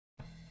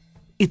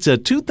It's a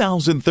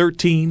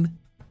 2013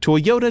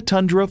 Toyota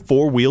Tundra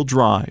 4-wheel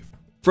drive.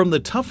 From the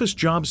toughest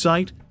job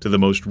site to the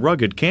most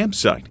rugged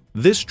campsite,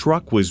 this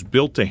truck was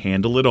built to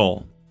handle it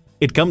all.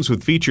 It comes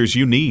with features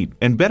you need,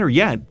 and better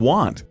yet,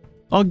 want.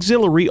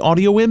 Auxiliary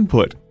audio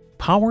input,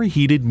 power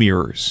heated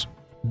mirrors,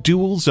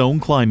 dual zone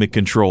climate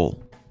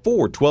control,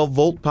 4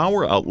 12-volt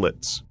power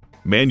outlets,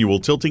 manual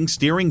tilting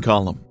steering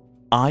column,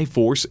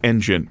 I-Force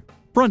engine,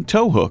 front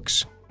tow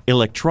hooks,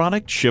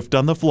 electronic shift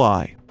on the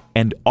fly,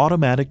 and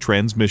automatic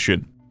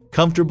transmission.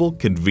 Comfortable,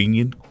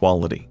 convenient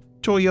quality.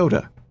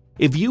 Toyota.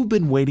 If you've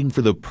been waiting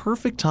for the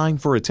perfect time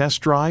for a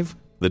test drive,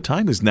 the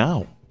time is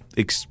now.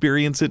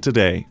 Experience it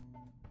today.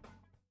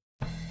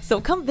 So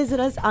come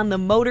visit us on the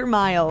Motor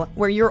Mile,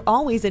 where you're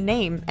always a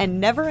name and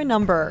never a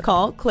number.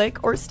 Call,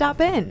 click, or stop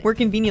in. We're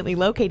conveniently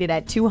located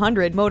at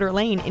 200 Motor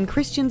Lane in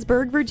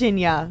Christiansburg,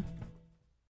 Virginia.